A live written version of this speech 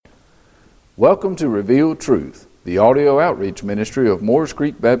Welcome to Revealed Truth, the audio outreach ministry of Moores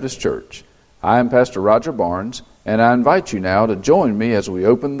Creek Baptist Church. I am Pastor Roger Barnes, and I invite you now to join me as we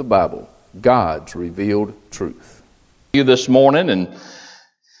open the Bible, God's Revealed Truth. You this morning and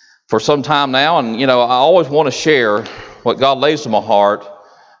for some time now, and I always want to share what God lays in my heart,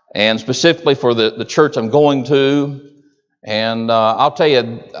 and specifically for the church I'm going to. And I'll tell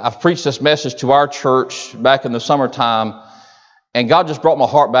you, I've preached this message to our church back in the summertime, and God just brought my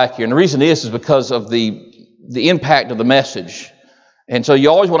heart back here. And the reason is because of the impact of the message. And so you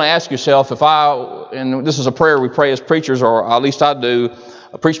always want to ask yourself, and this is a prayer we pray as preachers, or at least I do,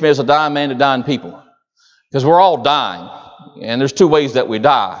 preach me as a dying man to dying people. Because we're all dying. And there's two ways that we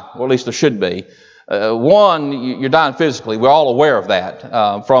die, or at least there should be. One, you're dying physically. We're all aware of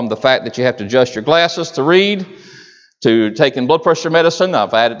that, from the fact that you have to adjust your glasses to read, to taking blood pressure medicine.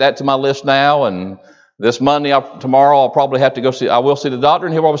 I've added that to my list now, and this Monday, tomorrow, I'll probably have to I will see the doctor,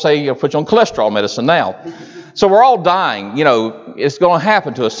 and he'll probably say, I'll put you on cholesterol medicine now. So we're all dying. It's going to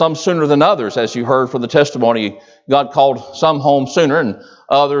happen to us, some sooner than others, as you heard from the testimony. God called some home sooner and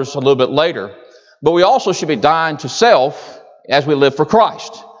others a little bit later. But we also should be dying to self as we live for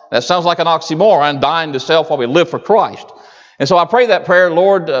Christ. That sounds like an oxymoron, dying to self while we live for Christ. And so I pray that prayer,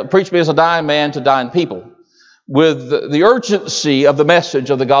 Lord, preach me as a dying man to dying people, with the urgency of the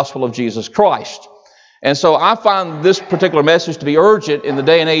message of the gospel of Jesus Christ. And so I find this particular message to be urgent in the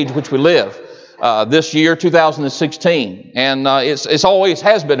day and age in which we live, this year, 2016. And it's always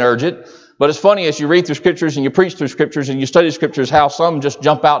has been urgent, but it's funny as you read through Scriptures and you preach through Scriptures and you study Scriptures, how some just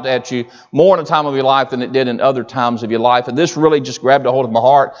jump out at you more in a time of your life than it did in other times of your life. And this really just grabbed a hold of my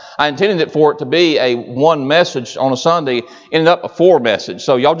heart. I intended it for it to be a one message on a Sunday, ended up a four message.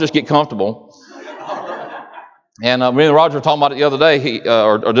 So y'all just get comfortable. And me and Roger were talking about it the other day,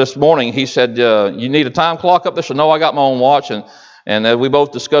 or this morning. He said, you need a time clock up there? So no, I got my own watch. And we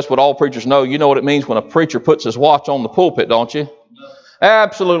both discussed what all preachers know. You know what it means when a preacher puts his watch on the pulpit, don't you?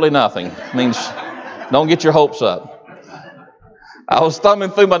 Absolutely nothing. It means don't get your hopes up. I was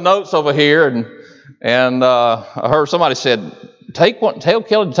thumbing through my notes over here, and I heard somebody said, tell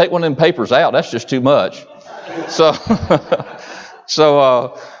Kelly to take one of them papers out. That's just too much.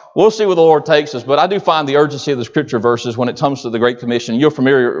 So we'll see where the Lord takes us, but I do find the urgency of the Scripture verses when it comes to the Great Commission. You're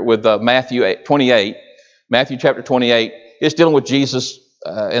familiar with Matthew chapter 28. It's dealing with Jesus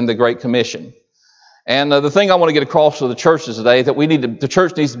and the Great Commission. And the thing I want to get across to the churches today, that the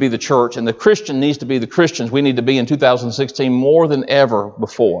church needs to be the church, and the Christian needs to be the Christians we need to be in 2016 more than ever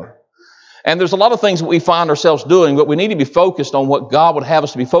before. And there's a lot of things that we find ourselves doing, but we need to be focused on what God would have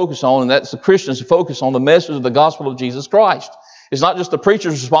us to be focused on, and that's the Christians to focus on the message of the gospel of Jesus Christ. It's not just the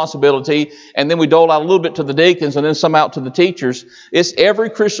preacher's responsibility, and then we dole out a little bit to the deacons and then some out to the teachers. It's every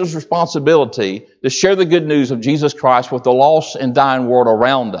Christian's responsibility to share the good news of Jesus Christ with the lost and dying world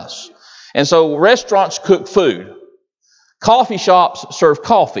around us. And so restaurants cook food. Coffee shops serve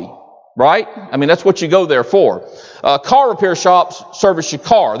coffee, right? I mean, that's what you go there for. Car repair shops service your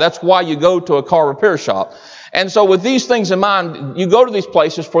car. That's why you go to a car repair shop. And so with these things in mind, you go to these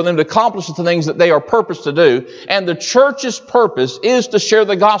places for them to accomplish the things that they are purposed to do. And the church's purpose is to share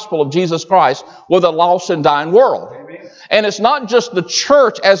the gospel of Jesus Christ with a lost and dying world. Amen. And it's not just the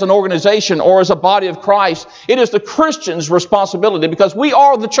church as an organization or as a body of Christ. It is the Christian's responsibility, because we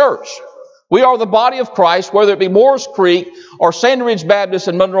are the church. We are the body of Christ, whether it be Moores Creek or Sandy Ridge Baptist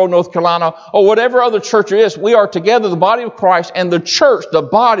in Monroe, North Carolina, or whatever other church it is. We are together the body of Christ, and the church, the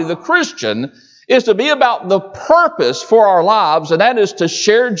body, the Christian, is to be about the purpose for our lives, and that is to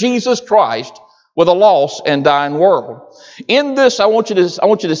share Jesus Christ with a lost and dying world. In this, I want you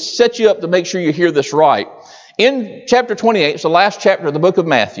to set you up to make sure you hear this right. In chapter 28, it's the last chapter of the book of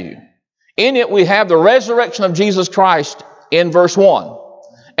Matthew. In it, we have the resurrection of Jesus Christ in verse 1.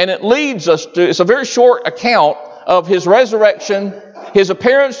 And it leads us to, it's a very short account of his resurrection, his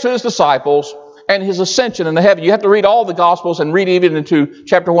appearance to his disciples, and his ascension into heaven. You have to read all the Gospels and read even into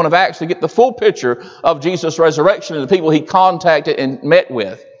chapter 1 of Acts to get the full picture of Jesus' resurrection and the people he contacted and met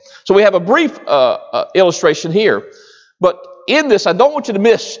with. So we have a brief illustration here. But in this, I don't want you to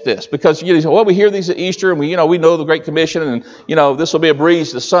miss this, because we hear these at Easter, and we know the Great Commission, and this will be a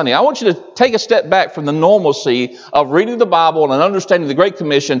breeze this Sunday. I want you to take a step back from the normalcy of reading the Bible and understanding the Great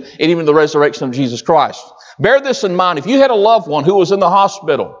Commission and even the resurrection of Jesus Christ. Bear this in mind. If you had a loved one who was in the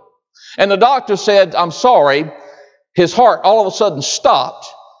hospital, and the doctor said, I'm sorry, his heart all of a sudden stopped,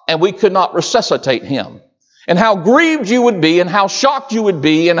 and we could not resuscitate him. And how grieved you would be, and how shocked you would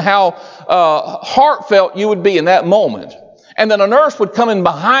be, and how heartfelt you would be in that moment. And then a nurse would come in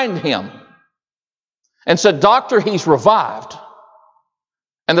behind him and said, Doctor, he's revived.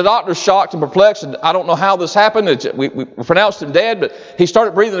 And the doctor's shocked and perplexed, and I don't know how this happened. We pronounced him dead, but he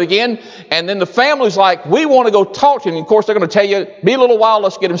started breathing again. And then the family's like, we want to go talk to him. And of course, they're going to tell you, be a little while,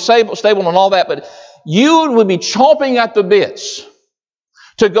 let's get him stable and all that. But you would be chomping at the bits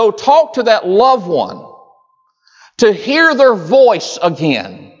to go talk to that loved one, to hear their voice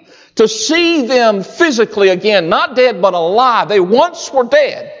again, to see them physically again, not dead but alive. They once were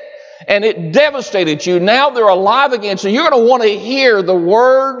dead. And it devastated you. Now they're alive again. So you're going to want to hear the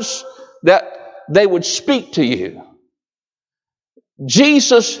words that they would speak to you.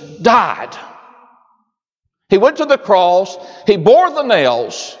 Jesus died. He went to the cross. He bore the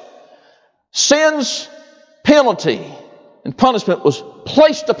nails. Sin's penalty and punishment was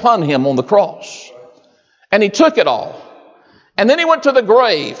placed upon him on the cross. And he took it all. And then he went to the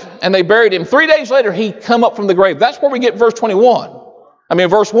grave and they buried him. 3 days later, he come up from the grave. That's where we get verse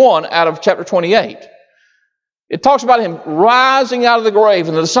 1 out of chapter 28. It talks about him rising out of the grave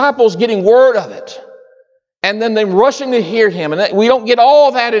and the disciples getting word of it. And then them rushing to hear him. And we don't get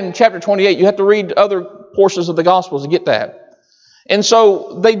all that in chapter 28. You have to read other portions of the Gospels to get that. And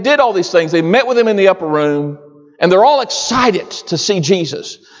so they did all these things. They met with him in the upper room. And they're all excited to see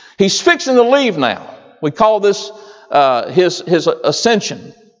Jesus. He's fixing to leave now. We call this his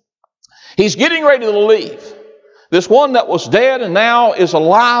ascension. He's getting ready to leave. This one that was dead and now is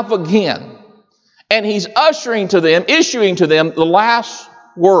alive again. And he's issuing to them the last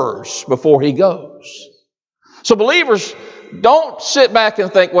words before he goes. So believers, don't sit back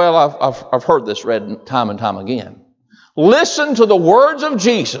and think, well, I've heard this read time and time again. Listen to the words of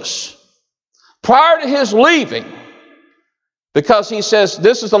Jesus prior to his leaving. Because he says,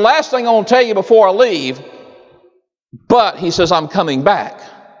 this is the last thing I want to tell you before I leave. But he says, I'm coming back.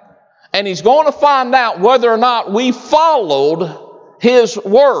 And he's going to find out whether or not we followed his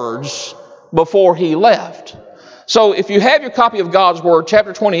words before he left. So if you have your copy of God's Word,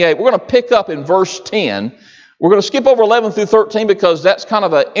 chapter 28, we're going to pick up in verse 10. We're going to skip over 11 through 13 because that's kind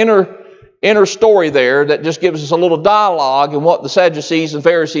of an inner story there that just gives us a little dialogue in what the Sadducees and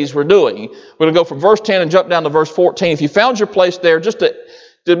Pharisees were doing. We're going to go from verse 10 and jump down to verse 14. If you found your place there, just to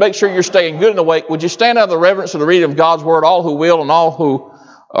make sure you're staying good and awake, would you stand out of the reverence of the reading of God's Word, all who will and all who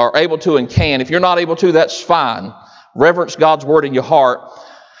are able to and can. If you're not able to, that's fine. Reverence God's Word in your heart.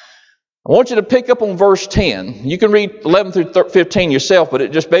 I want you to pick up on verse 10. You can read 11 through 15 yourself, but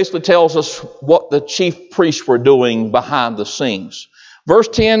it just basically tells us what the chief priests were doing behind the scenes. Verse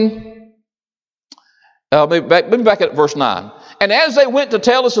 10, maybe back at verse 9. And as they went to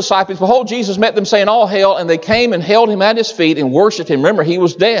tell his disciples, behold, Jesus met them saying, all hail, and they came and held him at his feet and worshipped him. Remember, he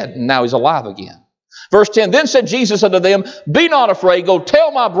was dead, and now he's alive again. Verse 10, then said Jesus unto them, be not afraid, go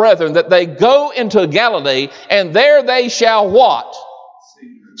tell my brethren that they go into Galilee, and there they shall what?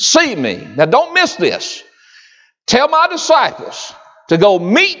 See me. Now don't miss this. Tell my disciples to go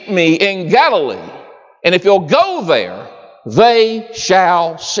meet me in Galilee, and if you'll go there, they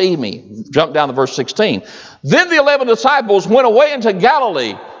shall see me. Jump down to verse 16. Then the 11 disciples went away into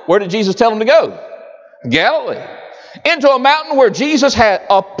Galilee. Where did Jesus tell them to go? Galilee. Into a mountain where Jesus had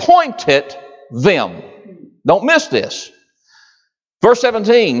appointed them. Don't miss this. Verse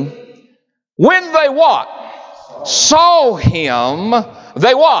 17. When they what? Saw him,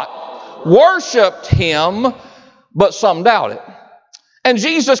 they what? Worshipped him, but some doubted. And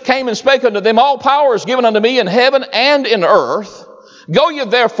Jesus came and spake unto them, all power is given unto me in heaven and in earth. Go ye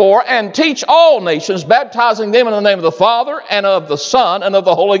therefore and teach all nations, baptizing them in the name of the Father and of the Son and of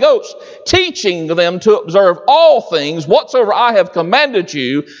the Holy Ghost, teaching them to observe all things whatsoever I have commanded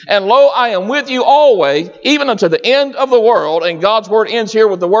you. And lo, I am with you always, even unto the end of the world. And God's Word ends here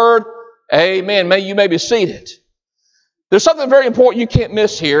with the word, amen. You may be seated. There's something very important you can't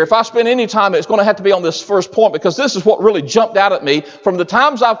miss here. If I spend any time, it's going to have to be on this first point, because this is what really jumped out at me. From the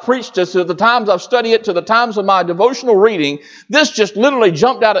times I've preached this, to the times I've studied it, to the times of my devotional reading, this just literally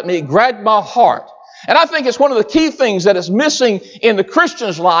jumped out at me, grabbed my heart. And I think it's one of the key things that is missing in the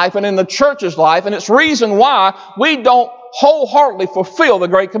Christian's life and in the church's life, and it's reason why we don't wholeheartedly fulfill the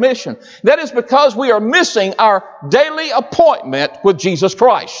Great Commission. That is because we are missing our daily appointment with Jesus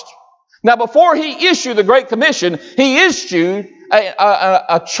Christ. Now, before he issued the Great Commission, he issued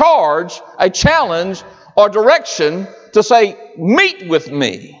a charge, a challenge, or direction to say, meet with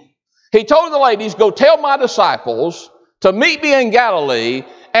me. He told the ladies, go tell my disciples to meet me in Galilee,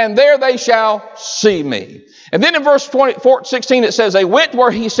 and there they shall see me. And then in verse 16 it says, they went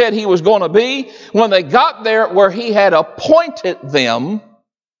where he said he was going to be. When they got there where he had appointed them,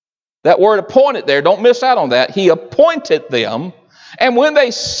 that word appointed there, don't miss out on that. He appointed them. And when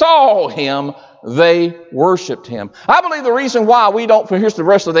they saw him, they worshiped him. I believe the reason why we don't, here's the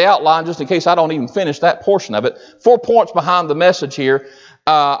rest of the outline, just in case I don't even finish that portion of it. 4 points behind the message here.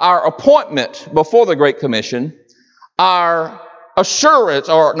 our appointment before the Great Commission, our assurance,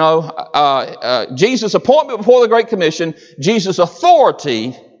 Jesus' appointment before the Great Commission, Jesus'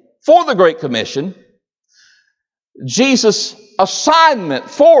 authority for the Great Commission, Jesus' assignment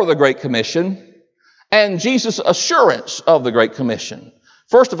for the Great Commission, and Jesus' assurance of the Great Commission.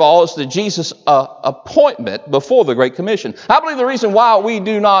 First of all, it's the Jesus appointment before the Great Commission. I believe the reason why we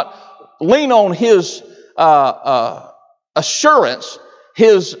do not lean on His assurance,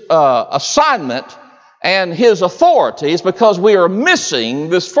 His assignment, and His authority is because we are missing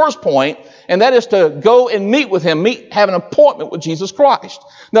this first point, and that is to go and meet with Him, have an appointment with Jesus Christ.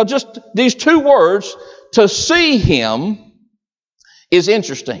 Now, just these two words, to see Him, is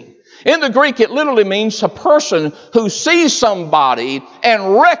interesting. In the Greek, it literally means a person who sees somebody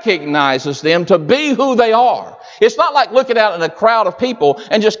and recognizes them to be who they are. It's not like looking out in a crowd of people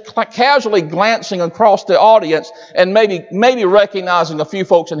and just casually glancing across the audience and maybe recognizing a few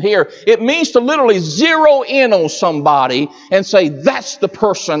folks in here. It means to literally zero in on somebody and say, that's the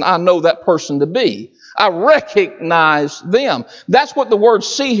person I know that person to be. I recognize them. That's what the word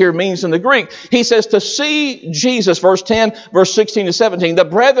see here means in the Greek. He says to see Jesus, verse 10, verse 16 to 17. The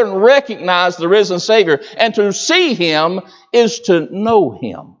brethren recognize the risen Savior, and to see Him is to know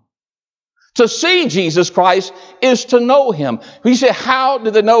Him. To see Jesus Christ is to know Him. You say, how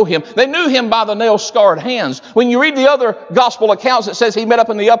did they know Him? They knew Him by the nail-scarred hands. When you read the other gospel accounts, it says He met up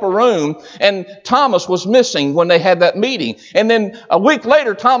in the upper room and Thomas was missing when they had that meeting. And then a week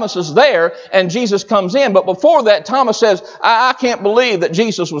later, Thomas is there and Jesus comes in. But before that, Thomas says, I can't believe that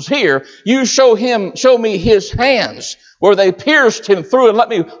Jesus was here. You show me His hands where they pierced Him through, and let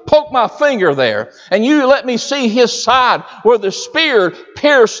me poke my finger there. And you let me see His side where the spear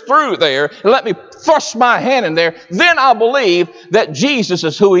pierced through there, and let me thrust my hand in there. Then I'll believe that Jesus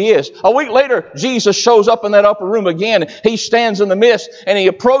is who He is. A week later, Jesus shows up in that upper room again. He stands in the midst, and He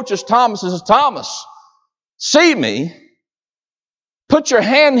approaches Thomas and says, Thomas, see me. Put your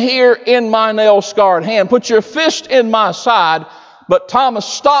hand here in my nail-scarred hand. Put your fist in my side. But Thomas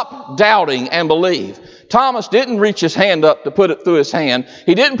stopped doubting and believed. Thomas didn't reach his hand up to put it through his hand.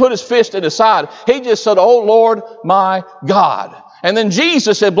 He didn't put his fist in his side. He just said, oh Lord, my God. And then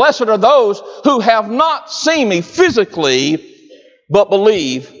Jesus said, blessed are those who have not seen me physically, but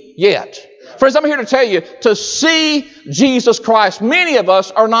believe yet. Friends, I'm here to tell you, to see Jesus Christ. Many of us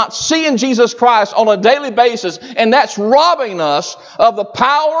are not seeing Jesus Christ on a daily basis, and that's robbing us of the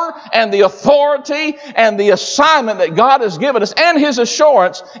power and the authority and the assignment that God has given us and His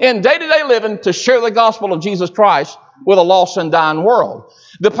assurance in day-to-day living to share the gospel of Jesus Christ with a lost and dying world.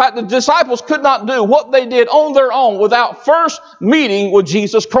 The disciples could not do what they did on their own without first meeting with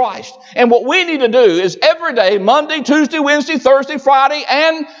Jesus Christ. And what we need to do is every day, Monday, Tuesday, Wednesday, Thursday, Friday,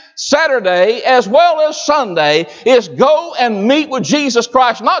 and Saturday, as well as Sunday, is go and meet with Jesus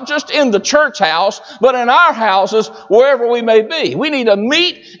Christ, not just in the church house, but in our houses, wherever we may be. We need to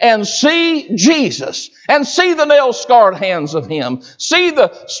meet and see Jesus, and see the nail-scarred hands of Him, see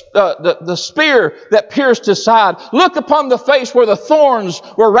the spear that pierced His side, look upon the face where the thorns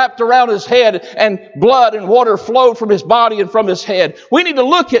were wrapped around His head, and blood and water flowed from His body and from His head. We need to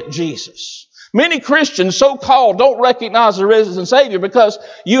look at Jesus. Many Christians, so-called, don't recognize the risen Savior because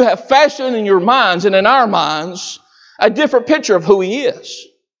you have fashioned in your minds and in our minds a different picture of who He is.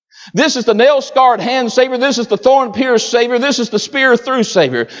 This is the nail-scarred hand Savior. This is the thorn-pierced Savior. This is the spear-through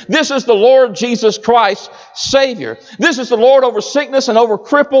Savior. This is the Lord Jesus Christ Savior. This is the Lord over sickness and over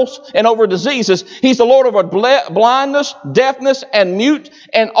cripples and over diseases. He's the Lord over blindness, deafness, and mute,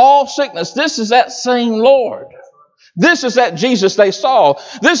 and all sickness. This is that same Lord. This is that Jesus they saw.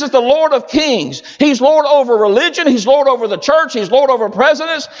 This is the Lord of Kings. He's Lord over religion. He's Lord over the church. He's Lord over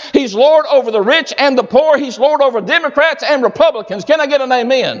presidents. He's Lord over the rich and the poor. He's Lord over Democrats and Republicans. Can I get an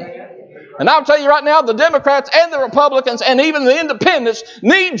amen? And I'll tell you right now, the Democrats and the Republicans and even the independents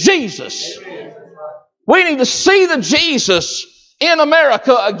need Jesus. We need to see the Jesus in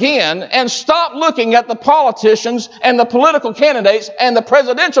America again and stop looking at the politicians and the political candidates and the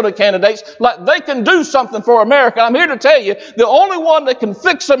presidential candidates like they can do something for America. I'm here to tell you, the only one that can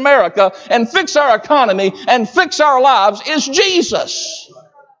fix America and fix our economy and fix our lives is Jesus.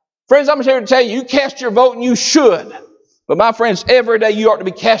 Friends, I'm here to tell you, you cast your vote and you should. But my friends, every day you ought to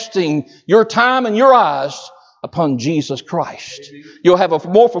be casting your time and your eyes upon Jesus Christ. You'll have a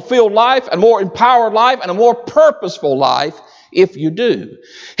more fulfilled life, a more empowered life, and a more purposeful life if you do.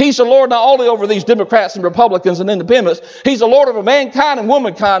 He's the Lord not only over these Democrats and Republicans and independents, He's the Lord over mankind and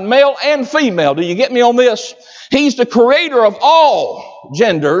womankind, male and female. Do you get me on this? He's the creator of all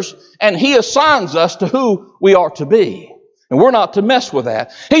genders, and He assigns us to who we are to be. And we're not to mess with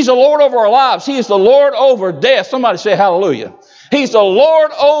that. He's the Lord over our lives. He is the Lord over death. Somebody say hallelujah. He's the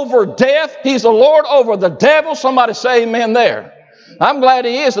Lord over death. He's the Lord over the devil. Somebody say amen there. I'm glad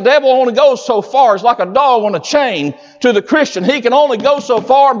He is. The devil only goes so far. It's like a dog on a chain to the Christian. He can only go so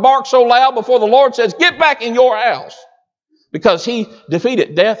far and bark so loud before the Lord says, get back in your house. Because He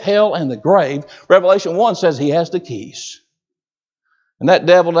defeated death, hell, and the grave. Revelation 1 says He has the keys. And that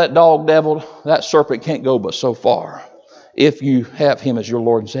devil, that dog devil, that serpent can't go but so far if you have Him as your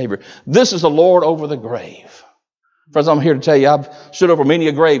Lord and Savior. This is the Lord over the grave. Friends, I'm here to tell you, I've stood over many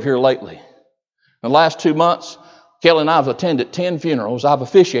a grave here lately. In the last 2 months, Kelly and I have attended 10 funerals. I've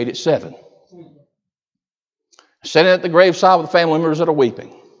officiated 7. Sitting at the graveside with the family members that are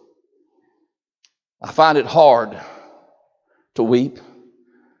weeping. I find it hard to weep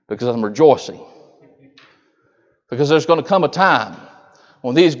because I'm rejoicing. Because there's going to come a time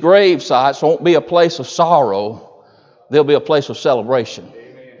when these grave sites won't be a place of sorrow, they'll be a place of celebration.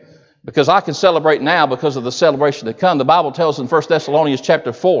 Because I can celebrate now because of the celebration to come. The Bible tells in 1 Thessalonians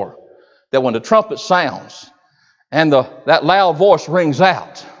chapter 4 that when the trumpet sounds and that loud voice rings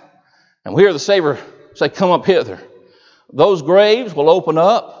out, and we hear the Savior say, come up hither, those graves will open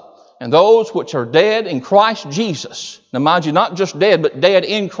up, and those which are dead in Christ Jesus, now mind you, not just dead, but dead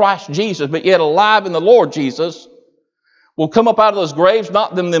in Christ Jesus, but yet alive in the Lord Jesus, will come up out of those graves,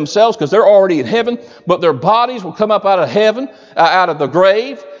 not them themselves, because they're already in heaven, but their bodies will come up out of heaven, out of the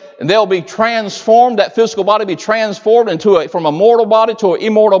grave, and they'll be transformed. That physical body will be transformed from a mortal body to an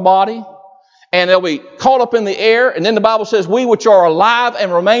immortal body, and they'll be caught up in the air. And then the Bible says, we which are alive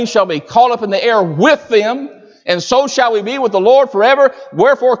and remain shall be caught up in the air with them, and so shall we be with the Lord forever.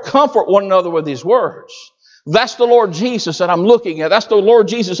 Wherefore comfort one another with these words. That's the Lord Jesus that I'm looking at. That's the Lord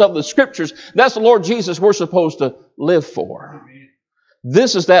Jesus of the Scriptures. That's the Lord Jesus we're supposed to live for.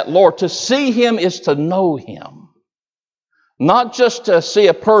 This is that Lord. To see Him is to know Him. Not just to see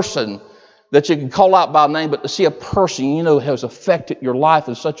a person that you can call out by name, but to see a person you know has affected your life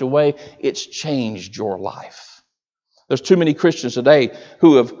in such a way it's changed your life. There's too many Christians today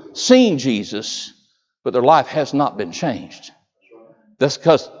who have seen Jesus, but their life has not been changed. That's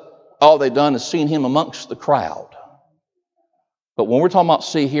because all they've done is seen Him amongst the crowd. But when we're talking about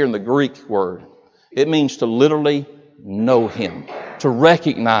see here in the Greek word, it means to literally know Him, to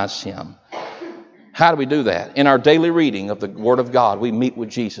recognize Him. How do we do that? In our daily reading of the Word of God, we meet with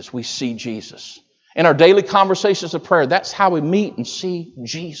Jesus. We see Jesus. In our daily conversations of prayer, that's how we meet and see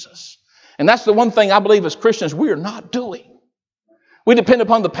Jesus. And that's the one thing I believe as Christians we are not doing. We depend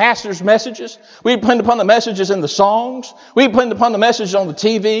upon the pastor's messages. We depend upon the messages in the songs. We depend upon the messages on the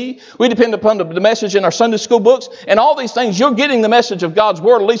TV. We depend upon the message in our Sunday school books. And all these things, you're getting the message of God's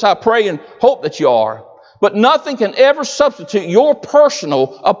Word. At least I pray and hope that you are. But nothing can ever substitute your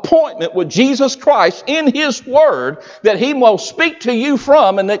personal appointment with Jesus Christ in His Word that He will speak to you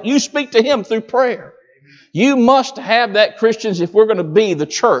from and that you speak to Him through prayer. You must have that, Christians, if we're going to be the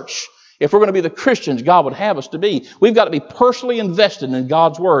church. If we're going to be the Christians God would have us to be, we've got to be personally invested in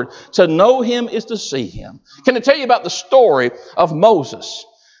God's Word. To know Him is to see Him. Can I tell you about the story of Moses?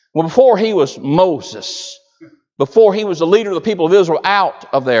 Well, before he was Moses, before he was the leader of the people of Israel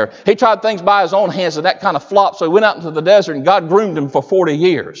out of there, he tried things by his own hands and that kind of flopped. So he went out into the desert and God groomed him for 40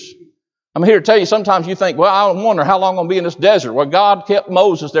 years. I'm here to tell you, sometimes you think, well, I wonder how long I'm going to be in this desert. Well, God kept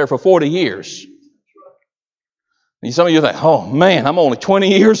Moses there for 40 years. And some of you think, oh man, I'm only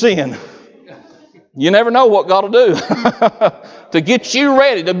 20 years in. You never know what God will do to get you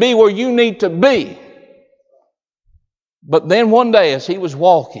ready to be where you need to be. But then one day as he was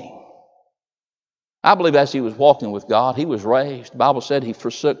walking, I believe as he was walking with God, he was raised. The Bible said he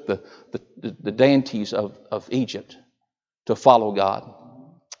forsook the dainties of Egypt to follow God.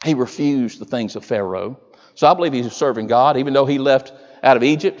 He refused the things of Pharaoh. So I believe he was serving God. Even though he left out of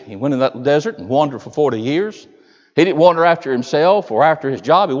Egypt, he went in that desert and wandered for 40 years. He didn't wander after himself or after his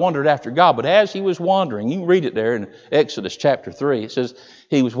job. He wandered after God. But as he was wandering, you can read it there in Exodus chapter 3. It says,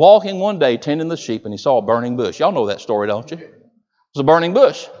 he was walking one day tending the sheep and he saw a burning bush. Y'all know that story, don't you? It was a burning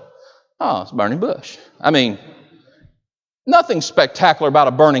bush. Oh, it's a burning bush. I mean, nothing spectacular about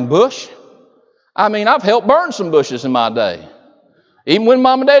a burning bush. I mean, I've helped burn some bushes in my day. Even when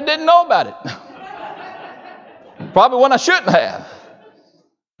Mom and Dad didn't know about it. Probably when I shouldn't have.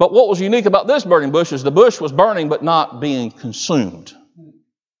 But what was unique about this burning bush is the bush was burning but not being consumed.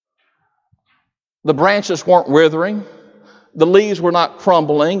 The branches weren't withering. The leaves were not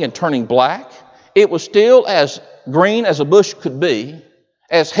crumbling and turning black. It was still as green as a bush could be,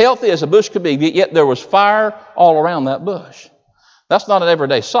 as healthy as a bush could be, yet there was fire all around that bush. That's not an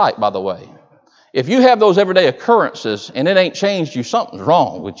everyday sight, by the way. If you have those everyday occurrences and it ain't changed you, something's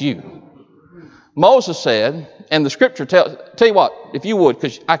wrong with you. Moses said, and the scripture tell you what, if you would,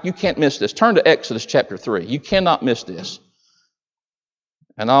 because you can't miss this. Turn to Exodus chapter 3. You cannot miss this.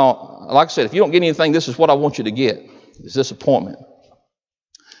 And like I said, if you don't get anything, this is what I want you to get, is this appointment.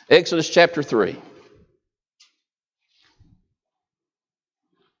 Exodus chapter 3,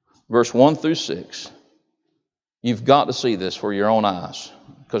 verse 1 through 6. You've got to see this for your own eyes,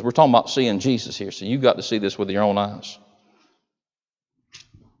 because we're talking about seeing Jesus here, so you've got to see this with your own eyes.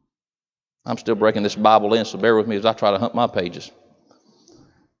 I'm still breaking this Bible in, so bear with me as I try to hunt my pages.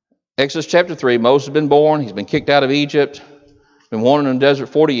 Exodus chapter 3, Moses has been born. He's been kicked out of Egypt, been wandering in the desert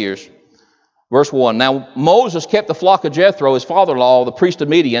 40 years. Verse 1, now Moses kept the flock of Jethro, his father-in-law, the priest of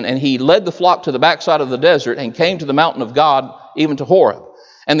Midian, and he led the flock to the backside of the desert and came to the mountain of God, even to Horeb.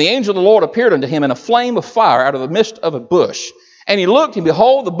 And the angel of the Lord appeared unto him in a flame of fire out of the midst of a bush. And he looked, and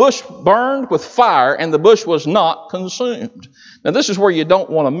behold, the bush burned with fire, and the bush was not consumed. Now this is where you don't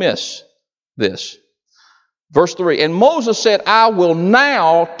want to miss this. Verse 3, and Moses said, I will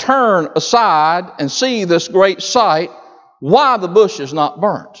now turn aside and see this great sight, why the bush is not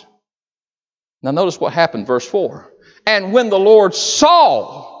burnt. Now notice what happened, verse 4. And when the Lord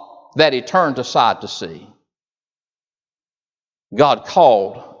saw that he turned aside to see, God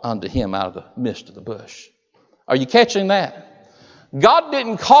called unto him out of the midst of the bush. Are you catching that? God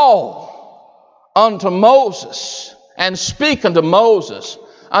didn't call unto Moses and speak unto Moses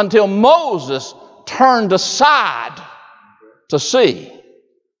until Moses turned aside to see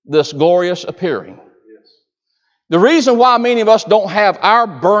this glorious appearing. The reason why many of us don't have our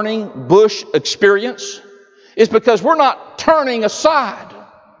burning bush experience is because we're not turning aside.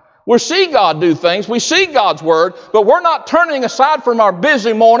 We see God do things, we see God's Word, but we're not turning aside from our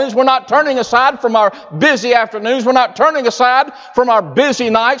busy mornings, we're not turning aside from our busy afternoons, we're not turning aside from our busy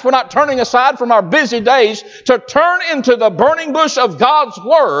nights, we're not turning aside from our busy days to turn into the burning bush of God's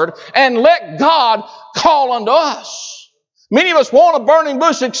Word and let God call unto us. Many of us want a burning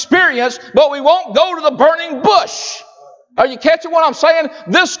bush experience, but we won't go to the burning bush. Are you catching what I'm saying?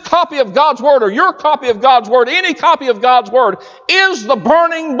 This copy of God's Word, or your copy of God's Word, any copy of God's Word, is the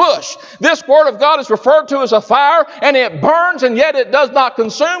burning bush. This Word of God is referred to as a fire, and it burns, and yet it does not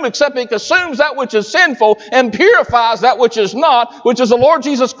consume, except it consumes that which is sinful and purifies that which is not, which is the Lord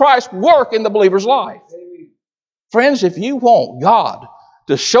Jesus Christ's work in the believer's life. Friends, if you want God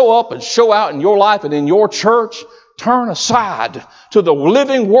to show up and show out in your life and in your church, turn aside to the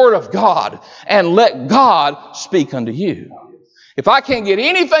living Word of God and let God speak unto you. If I can't get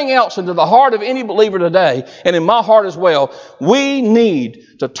anything else into the heart of any believer today, and in my heart as well, we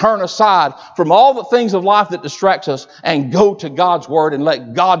need to turn aside from all the things of life that distracts us and go to God's Word and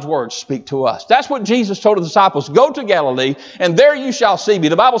let God's Word speak to us. That's what Jesus told the disciples. Go to Galilee, and there you shall see me.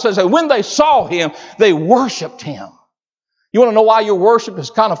 The Bible says that when they saw Him, they worshiped Him. You want to know why your worship is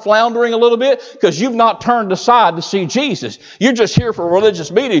kind of floundering a little bit? Because you've not turned aside to see Jesus. You're just here for a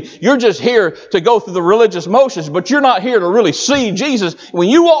religious meeting. You're just here to go through the religious motions, but you're not here to really see Jesus. When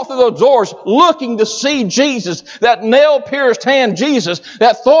you walk through those doors looking to see Jesus, that nail-pierced hand Jesus,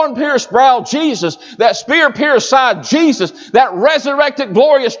 that thorn-pierced brow Jesus, that spear-pierced side Jesus, that resurrected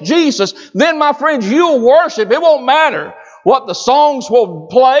glorious Jesus, then, my friends, you'll worship. It won't matter what the songs will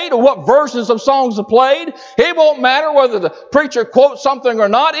play or what versions of songs are played. It won't matter whether the preacher quotes something or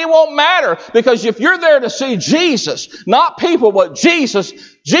not. It won't matter, because if you're there to see Jesus, not people, but Jesus,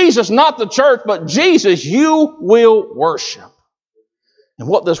 not the church, but Jesus, you will worship. And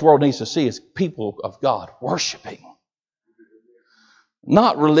what this world needs to see is people of God worshiping.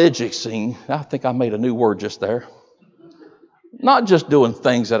 Not religiousing. I think I made a new word just there. Not just doing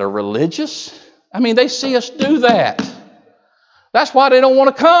things that are religious. I mean, they see us do that. That's why they don't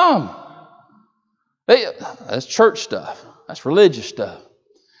want to come. That's church stuff. That's religious stuff.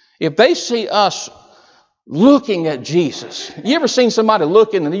 If they see us looking at Jesus, you ever seen somebody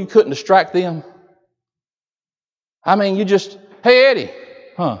looking and you couldn't distract them? I mean, you just, hey, Eddie,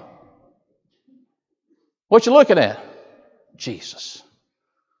 what you looking at? Jesus.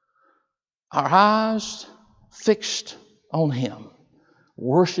 Our eyes fixed on Him,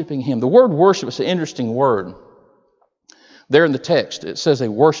 worshiping Him. The word worship is an interesting word. There in the text, it says they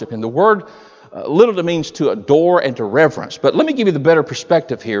worship Him. The word literally means to adore and to reverence. But let me give you the better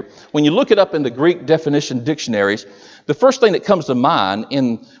perspective here. When you look it up in the Greek definition dictionaries, the first thing that comes to mind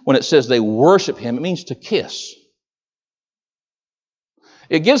when it says they worship Him, it means to kiss.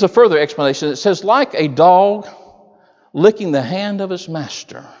 It gives a further explanation. It says, like a dog licking the hand of his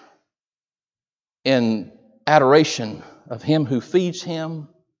master in adoration of Him who feeds him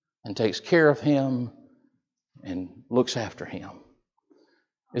and takes care of him and looks after him.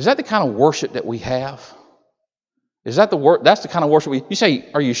 Is that the kind of worship that we have? Is that that's the kind of worship you say,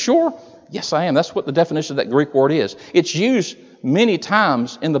 are you sure? Yes, I am. That's what the definition of that Greek word is. It's used many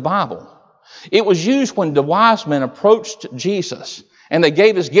times in the Bible. It was used when the wise men approached Jesus And they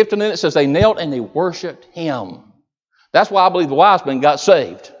gave his gift, and then it says they knelt and they worshiped him. That's why I believe the wise men got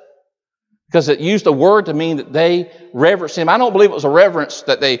saved. Because it used the word to mean that they reverenced him. I don't believe it was a reverence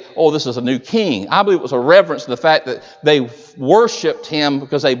that this is a new king. I believe it was a reverence to the fact that they worshiped him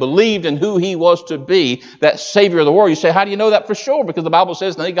because they believed in who he was to be, that Savior of the world. You say, how do you know that for sure? Because the Bible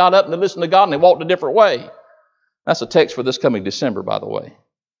says they got up and they listened to God and they walked a different way. That's a text for this coming December, by the way.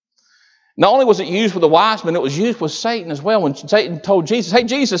 Not only was it used with the wise men, it was used with Satan as well. When Satan told Jesus,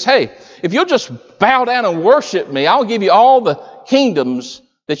 hey, if you'll just bow down and worship me, I'll give you all the kingdoms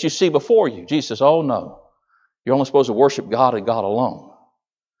that you see before you. Jesus says, oh no, you're only supposed to worship God and God alone.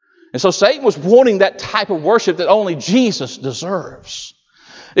 And so Satan was wanting that type of worship that only Jesus deserves.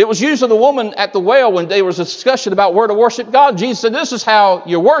 It was used of the woman at the well when there was a discussion about where to worship God. Jesus said, this is how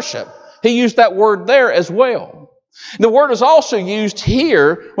you worship. He used that word there as well. The word is also used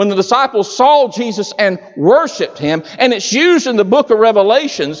here when the disciples saw Jesus and worshiped him. And it's used in the book of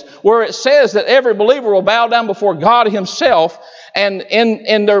Revelations where it says that every believer will bow down before God himself and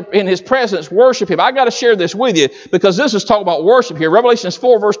in his presence worship him. I got to share this with you because this is talking about worship here. Revelations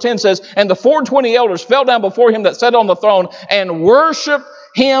 4 verse 10 says, and the 24 elders fell down before him that sat on the throne and worshiped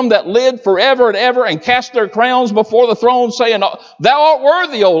him that lived forever and ever, and cast their crowns before the throne, saying, thou art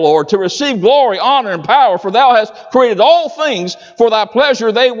worthy, O Lord, to receive glory, honor, and power, for thou hast created all things for thy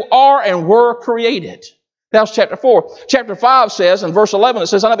pleasure. They are and were created. That's chapter 4. Chapter 5 says, in verse 11, it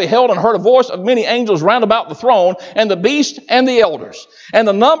says, and I beheld and heard a voice of many angels round about the throne, and the beast and the elders. And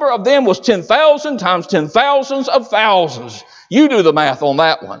the number of them was 10,000 times 10,000s of thousands. You do the math on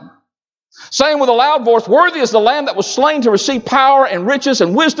that one. Saying with a loud voice, worthy is the Lamb that was slain to receive power and riches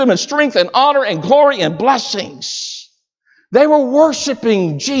and wisdom and strength and honor and glory and blessings. They were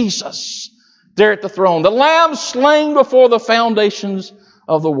worshiping Jesus there at the throne. The Lamb slain before the foundations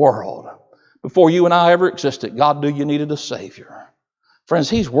of the world. Before you and I ever existed, God knew you needed a Savior. Friends,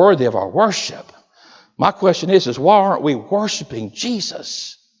 he's worthy of our worship. My question is why aren't we worshiping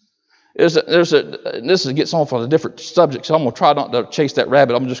Jesus? This gets off on a different subject, so I'm going to try not to chase that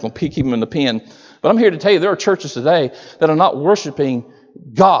rabbit. I'm just going to keep him in the pen. But I'm here to tell you there are churches today that are not worshiping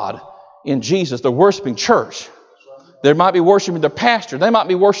God in Jesus. They're worshiping church. They might be worshiping their pastor. They might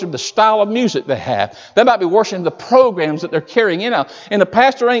be worshiping the style of music they have. They might be worshiping the programs that they're carrying in. And the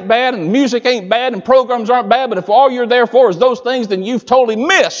pastor ain't bad, and music ain't bad, and programs aren't bad, but if all you're there for is those things, then you've totally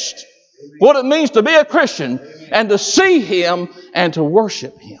missed what it means to be a Christian and to see him and to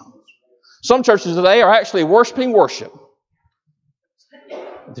worship him. Some churches today are actually worshiping worship.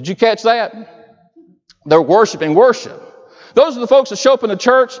 Did you catch that? They're worshiping worship. Those are the folks that show up in the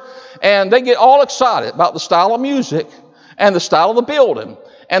church and they get all excited about the style of music and the style of the building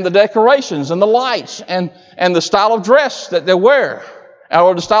and the decorations and the lights and the style of dress that they wear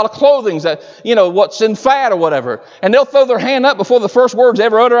or the style of clothing that, what's in fad or whatever. And they'll throw their hand up before the first words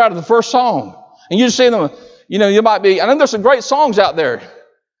ever uttered out of the first song. And you just see them, you might be, I know there's some great songs out there.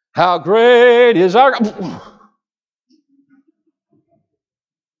 How great is our God.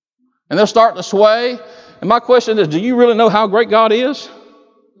 And they're starting to sway. And my question is, do you really know how great God is?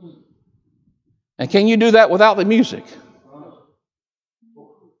 And can you do that without the music?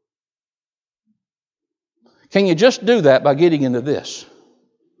 Can you just do that by getting into this?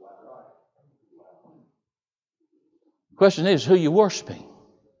 The question is, who are you worshiping?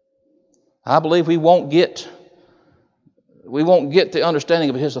 I believe we won't get the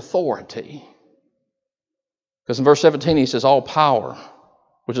understanding of his authority. Because in verse 17 he says, all power,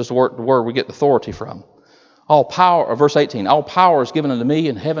 which is the word we get authority from. All power, or verse 18, all power is given unto me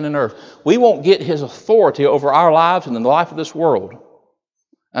in heaven and earth. We won't get his authority over our lives and in the life of this world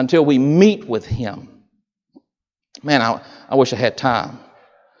until we meet with him. Man, I wish I had time.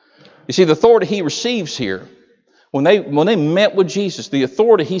 You see, the authority he receives here, when they met with Jesus, the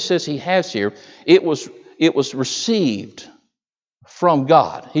authority he says he has here, it was received from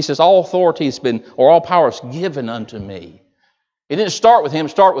God. He says, all authority has been, or all power is given unto me. It didn't start with him,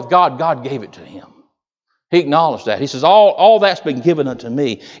 start with God. God gave it to him. He acknowledged that. He says, all that's been given unto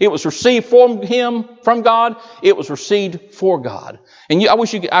me. It was received from him, from God. It was received for God. And I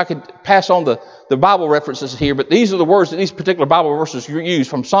wish I could pass on the Bible references here, but these are the words that these particular Bible verses use,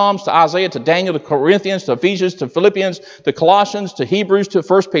 from Psalms to Isaiah to Daniel to Corinthians to Ephesians to Philippians to Colossians to Hebrews to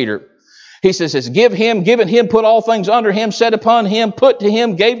 1 Peter. He says, it's given him, put all things under him, set upon him, put to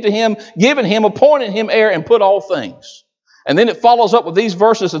him, gave to him, given him, appointed him heir, and put all things. And then it follows up with these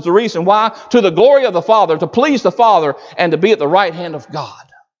verses as the reason why, to the glory of the Father, to please the Father, and to be at the right hand of God.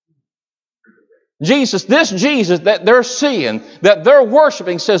 This Jesus that they're seeing, that they're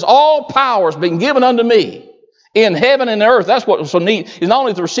worshiping, says, all power has been given unto me In heaven and earth. That's what was so neat. Is not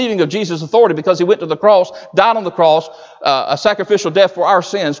only the receiving of Jesus' authority because he went to the cross, died on the cross, a sacrificial death for our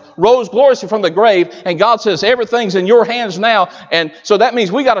sins, rose gloriously from the grave, and God says everything's in your hands now. And so that means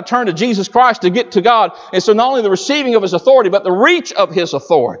we got to turn to Jesus Christ to get to God. And so not only the receiving of his authority, but the reach of his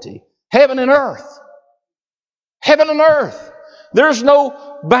authority. Heaven and earth. Heaven and earth. There's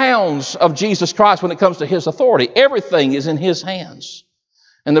no bounds of Jesus Christ when it comes to his authority. Everything is in his hands.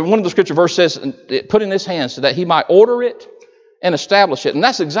 And then one of the scripture verses says, put in his hands so that he might order it and establish it. And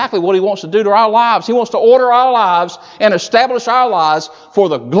that's exactly what he wants to do to our lives. He wants to order our lives and establish our lives for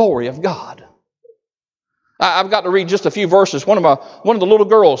the glory of God. I've got to read just a few verses. One of the little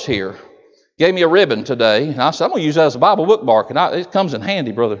girls here gave me a ribbon today. And I said, I'm going to use that as a Bible bookmark. And it comes in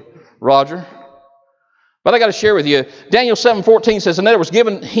handy, Brother Roger. But I got to share with you, Daniel 7:14 says, and there was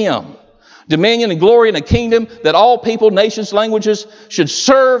given him dominion and glory and a kingdom that all people, nations, languages should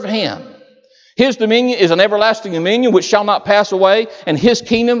serve him. His dominion is an everlasting dominion which shall not pass away, and his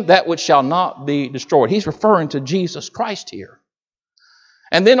kingdom that which shall not be destroyed. He's referring to Jesus Christ here.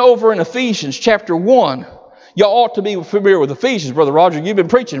 And then over in Ephesians chapter 1, y'all ought to be familiar with Ephesians, Brother Roger. You've been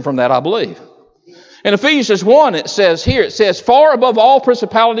preaching from that, I believe. In Ephesians 1, it says, far above all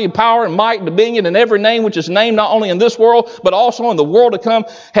principality and power and might and dominion and every name which is named not only in this world, but also in the world to come,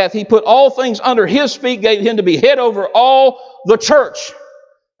 hath he put all things under his feet, gave him to be head over all the church.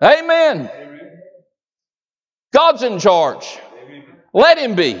 Amen. Amen. God's in charge. Amen. Let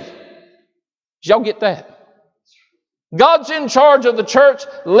him be. Did y'all get that? God's in charge of the church.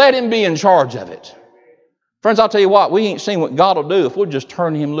 Let him be in charge of it. Friends, I'll tell you what, we ain't seen what God will do if we'll just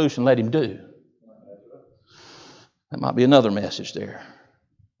turn him loose and let him do. That might be another message there.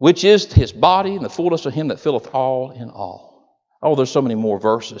 Which is his body and the fullness of him that filleth all in all. Oh, there's so many more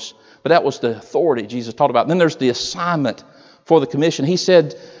verses. But that was the authority Jesus talked about. And then there's the assignment for the commission. He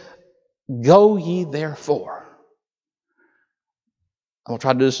said, go ye therefore. I'm going to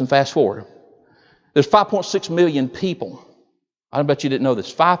try to do this in fast forward. There's 5.6 million people. I bet you didn't know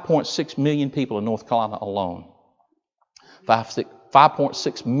this. 5.6 million people in North Carolina alone.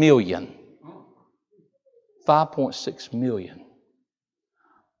 5.6 million. 5.6 million.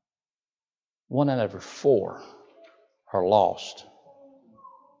 1 out of every 4 are lost.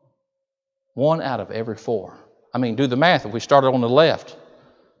 1 out of every 4. I mean, do the math. If we started on the left,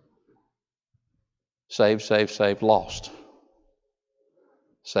 saved, lost.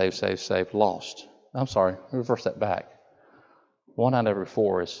 Saved, lost. I'm sorry, reverse that back. 1 out of every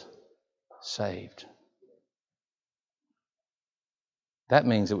 4 is saved. That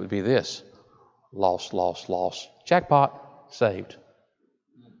means it would be this. Lost. Jackpot, saved.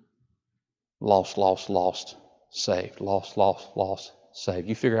 Lost, saved. Lost, saved.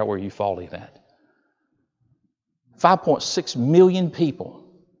 You figure out where you fall in that. 5.6 million people.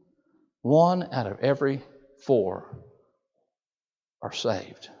 1 out of every 4 are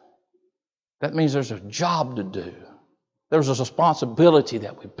saved. That means there's a job to do. There's a responsibility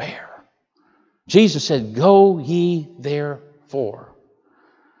that we bear. Jesus said, go ye therefore.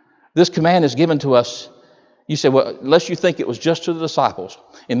 This command is given to us. You say, well, unless you think it was just to the disciples.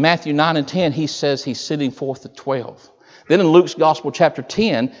 In Matthew 9 and 10, he says he's sending forth the 12. Then in Luke's Gospel, chapter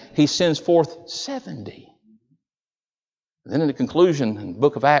 10, he sends forth 70. And then in the conclusion, in the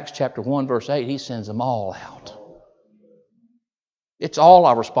book of Acts, chapter 1, verse 8, he sends them all out. It's all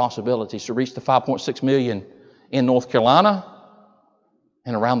our responsibilities to reach the 5.6 million in North Carolina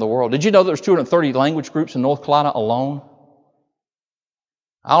and around the world. Did you know there's 230 language groups in North Carolina alone?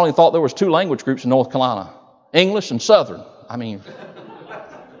 I only thought there was 2 language groups in North Carolina, English and Southern. I mean,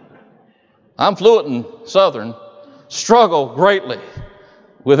 I'm fluent in Southern, struggle greatly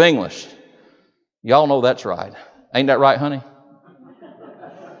with English. Y'all know that's right. Ain't that right, honey?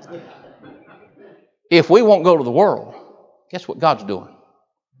 If we won't go to the world, guess what God's doing?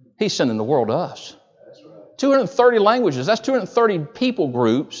 He's sending the world to us. 230 languages, that's 230 people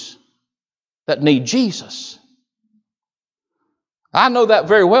groups that need Jesus. I know that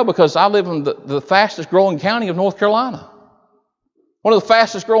very well because I live in the fastest growing county of North Carolina. One of the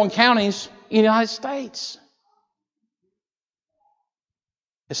fastest growing counties in the United States.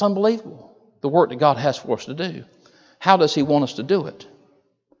 It's unbelievable, the work that God has for us to do. How does He want us to do it?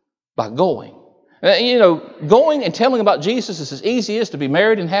 By going. Going and telling about Jesus is as easy as to be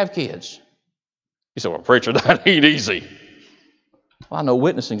married and have kids. You say, well, preacher, that ain't easy. Well, I know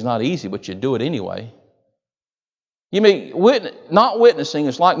witnessing is not easy, but you do it anyway. You mean, not witnessing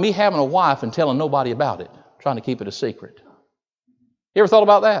is like me having a wife and telling nobody about it, trying to keep it a secret. You ever thought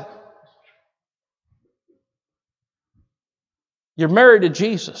about that? You're married to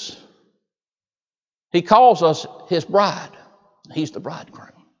Jesus. He calls us His bride. He's the bridegroom.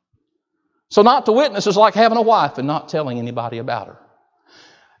 So not to witness is like having a wife and not telling anybody about her.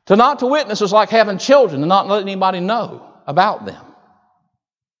 To not to witness is like having children and not letting anybody know about them.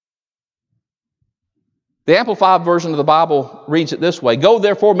 The Amplified version of the Bible reads it this way: Go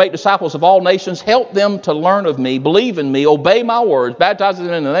therefore, make disciples of all nations, help them to learn of me, believe in me, obey my words, baptizing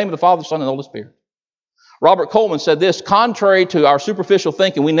them in the name of the Father, Son, and the Holy Spirit. Robert Coleman said this: contrary to our superficial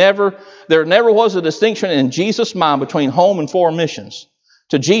thinking, there never was a distinction in Jesus' mind between home and foreign missions.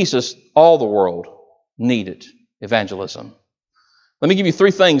 To Jesus, all the world needed evangelism. Let me give you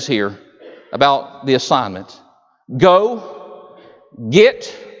 3 things here about the assignment. Go,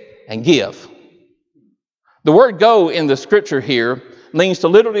 get, and give. The word go in the scripture here means to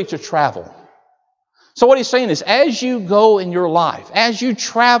literally to travel. So what he's saying is, as you go in your life, as you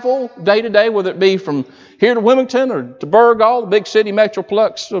travel day to day, whether it be from here to Wilmington or to Burgall, the big city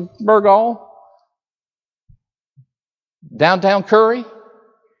metroplex of Burgall, downtown Curry,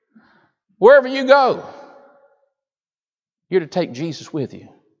 wherever you go, you're to take Jesus with you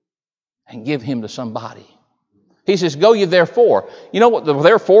and give him to somebody. He says, go ye therefore. You know what the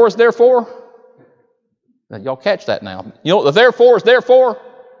therefore is there for? Now, y'all catch that now. You know what the therefore is there for?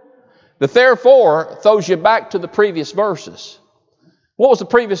 The therefore throws you back to the previous verses. What was the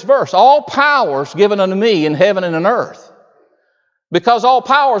previous verse? All power is given unto me in heaven and in earth. Because all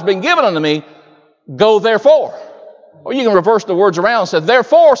power has been given unto me, go therefore. Or you can reverse the words around and say,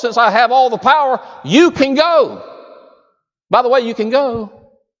 therefore, since I have all the power, you can go. By the way, you can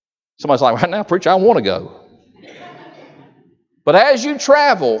go. Somebody's like, right now, preacher, I want to go. But as you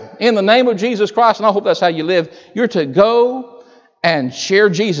travel in the name of Jesus Christ, and I hope that's how you live, you're to go and share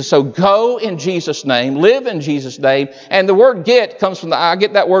Jesus. So go in Jesus' name, live in Jesus' name. And the word get comes from I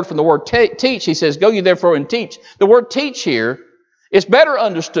get that word from the word teach. He says, go ye therefore and teach. The word teach here is better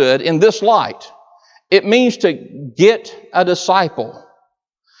understood in this light. It means to get a disciple.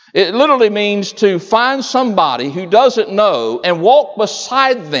 It literally means to find somebody who doesn't know and walk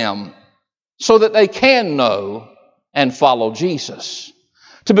beside them so that they can know and follow Jesus.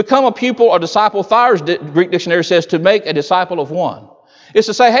 To become a pupil or disciple, Thayer's Greek dictionary says to make a disciple of one. It's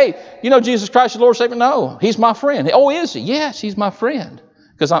to say, hey, you know Jesus Christ is Lord Savior? No, he's my friend. Oh, is he? Yes, he's my friend.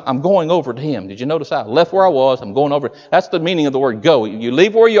 Because I'm going over to him. Did you notice that? I left where I was, I'm going over. That's the meaning of the word go. You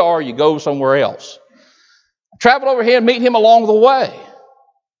leave where you are, you go somewhere else. Travel over here and meet him along the way.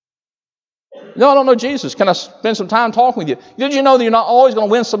 No, I don't know Jesus. Can I spend some time talking with you? Did you know that you're not always going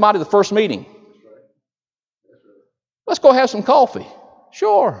to win somebody the first meeting? Let's go have some coffee.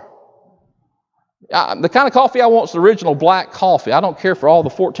 Sure. The kind of coffee I want is the original black coffee. I don't care for all the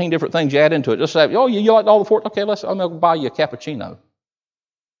 14 different things you add into it. Just say, oh, you like all the 14? Okay, I'm going to buy you a cappuccino.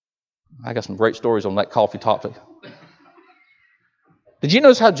 I got some great stories on that coffee topic. Did you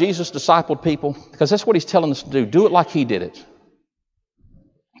notice how Jesus discipled people? Because that's what he's telling us to do. Do it like he did it.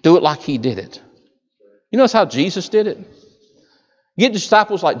 Do it like he did it. You notice how Jesus did it? Get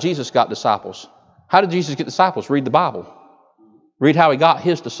disciples like Jesus got disciples. How did Jesus get disciples? Read the Bible. Read how he got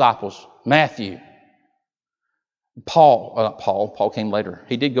his disciples. Matthew. Paul came later.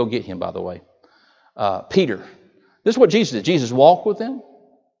 He did go get him, by the way. Peter. This is what Jesus did. Jesus walked with them.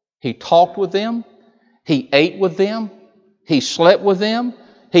 He talked with them. He ate with them. He slept with them.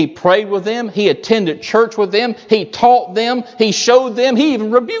 He prayed with them. He attended church with them. He taught them. He showed them. He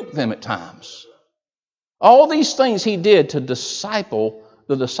even rebuked them at times. All these things he did to disciple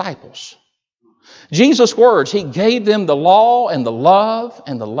the disciples. Jesus' words, he gave them the law and the love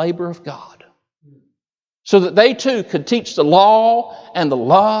and the labor of God, so that they too could teach the law and the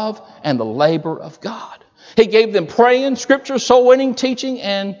love and the labor of God. He gave them praying, scripture, soul winning, teaching,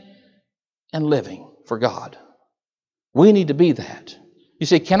 and living for God. We need to be that. You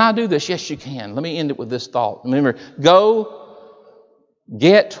say, can I do this? Yes, you can. Let me end it with this thought. Remember, go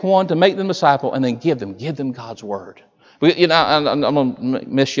get one to make them disciple, and then give them God's word. You know, I'm going to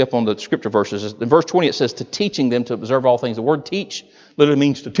mess you up on the scripture verses. In verse 20 it says, to teaching them to observe all things. The word teach literally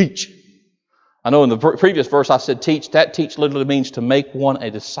means to teach. I know in the previous verse I said teach. That teach literally means to make one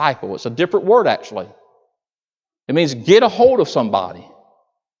a disciple. It's a different word actually. It means get a hold of somebody.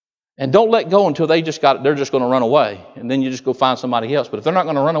 And don't let go until they're just going to run away. And then you just go find somebody else. But if they're not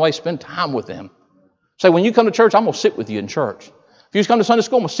going to run away, spend time with them. Say, when you come to church, I'm going to sit with you in church. If you just come to Sunday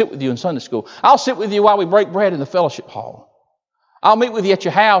school, I'm going to sit with you in Sunday school. I'll sit with you while we break bread in the fellowship hall. I'll meet with you at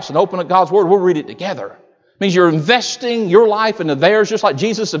your house and open up God's Word. We'll read it together. It means you're investing your life into theirs just like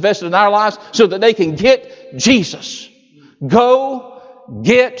Jesus invested in our lives so that they can get Jesus. Go,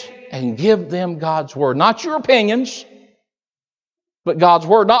 get, and give them God's Word. Not your opinions, but God's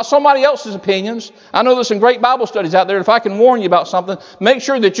Word. Not somebody else's opinions. I know there's some great Bible studies out there. If I can warn you about something, make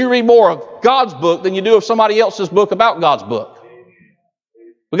sure that you read more of God's book than you do of somebody else's book about God's book.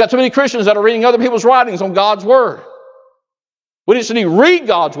 We've got too many Christians that are reading other people's writings on God's Word. We just need to read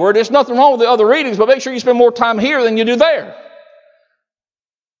God's Word. There's nothing wrong with the other readings, but make sure you spend more time here than you do there.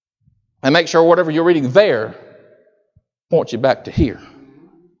 And make sure whatever you're reading there points you back to here.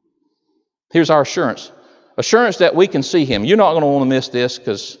 Here's our assurance. Assurance that we can see Him. You're not going to want to miss this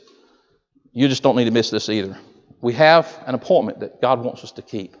because you just don't need to miss this either. We have an appointment that God wants us to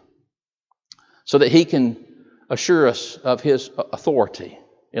keep so that He can assure us of His authority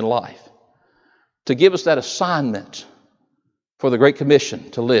in life, to give us that assignment for the Great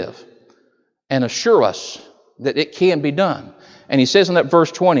Commission to live and assure us that it can be done. And He says in that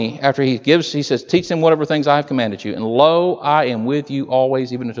verse 20, after He says, teach them whatever things I have commanded you. And lo, I am with you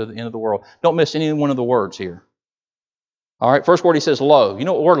always, even unto the end of the world. Don't miss any one of the words here. All right, first word He says, lo. You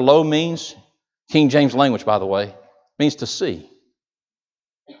know what the word lo means? King James language, by the way. It means to see.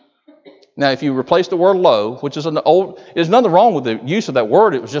 Now, if you replace the word lo, which is there's nothing wrong with the use of that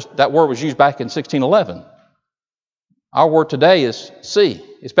word. It was just that word was used back in 1611. Our word today is see.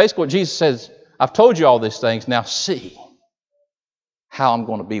 It's basically what Jesus says, I've told you all these things, now see how I'm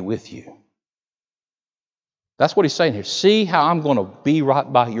going to be with you. That's what He's saying here. See how I'm going to be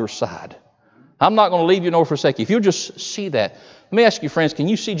right by your side. I'm not going to leave you nor forsake you. If you'll just see that. Let me ask you, friends, can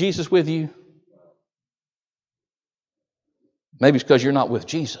you see Jesus with you? Maybe it's because you're not with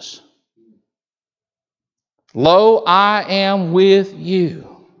Jesus. Lo, I am with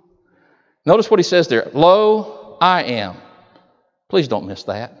you. Notice what He says there. Lo, I am. Please don't miss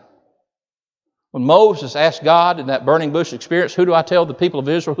that. When Moses asked God in that burning bush experience, who do I tell the people of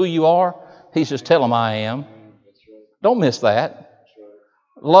Israel who you are? He says, tell them I am. Don't miss that.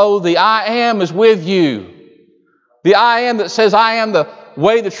 Lo, the I am is with you. The I am that says I am the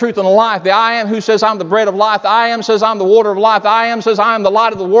way, the truth, and the life. The I am who says I'm the bread of life. The I am says I'm the water of life. The I am says I am the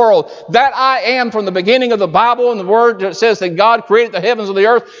light of the world. That I am from the beginning of the Bible and the Word that says that God created the heavens and the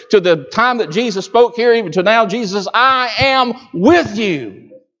earth to the time that Jesus spoke here, even to now, Jesus says, I am with you.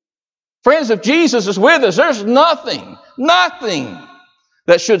 Friends, if Jesus is with us, there's nothing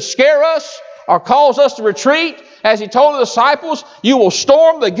that should scare us or cause us to retreat. As He told the disciples, you will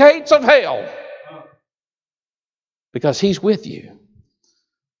storm the gates of hell because He's with you.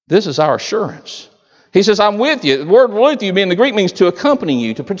 This is our assurance. He says, I'm with you. The word with you in the Greek means to accompany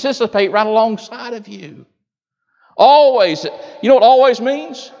you, to participate right alongside of you. Always. You know what always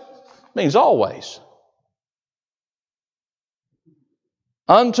means? It means always.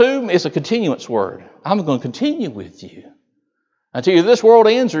 Unto is a continuance word. I'm going to continue with you until either this world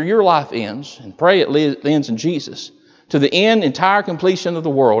ends or your life ends. And pray it ends in Jesus. To the end, entire completion of the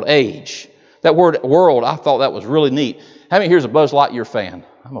world, age. That word world, I thought that was really neat. How many here's a Buzz Lightyear fan?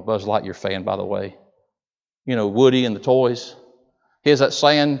 I'm a Buzz Lightyear fan, by the way. You know, Woody and the toys. Here's that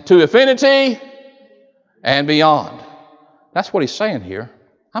saying, to infinity and beyond. That's what He's saying here.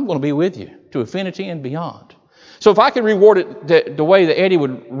 I'm going to be with you to infinity and beyond. So if I could reward it the way that Eddie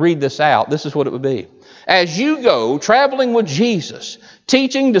would read this out, this is what it would be. As you go traveling with Jesus,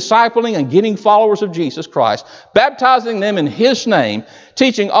 teaching, discipling, and getting followers of Jesus Christ, baptizing them in His name,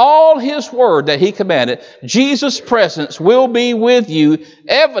 teaching all His word that He commanded, Jesus' presence will be with you,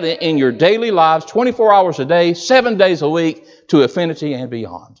 evident in your daily lives, 24 hours a day, 7 days a week, to infinity and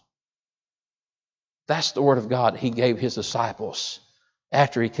beyond. That's the word of God He gave His disciples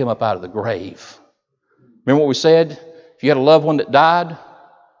after He came up out of the grave. Remember what we said? If you had a loved one that died,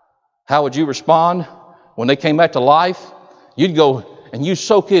 how would you respond? When they came back to life, you'd go and you'd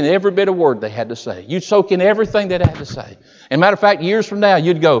soak in every bit of word they had to say. You'd soak in everything they had to say. And matter of fact, years from now,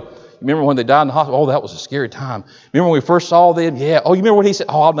 you'd go, remember when they died in the hospital? Oh, that was a scary time. Remember when we first saw them? Yeah. Oh, you remember what he said?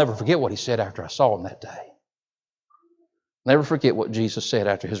 Oh, I'll never forget what he said after I saw him that day. Never forget what Jesus said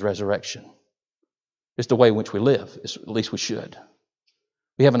after His resurrection. It's the way in which we live. At least we should.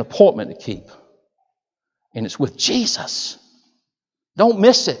 We have an appointment to keep. And it's with Jesus. Don't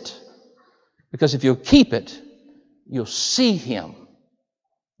miss it. Because if you'll keep it, you'll see Him,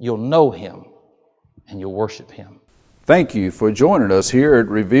 you'll know Him, and you'll worship Him. Thank you for joining us here at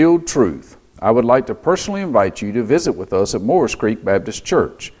Revealed Truth. I would like to personally invite you to visit with us at Morris Creek Baptist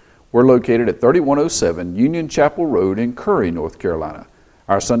Church. We're located at 3107 Union Chapel Road in Curry, North Carolina.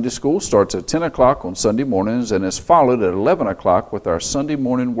 Our Sunday school starts at 10 o'clock on Sunday mornings and is followed at 11 o'clock with our Sunday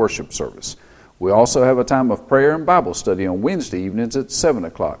morning worship service. We also have a time of prayer and Bible study on Wednesday evenings at 7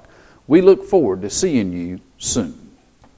 o'clock. We look forward to seeing you soon.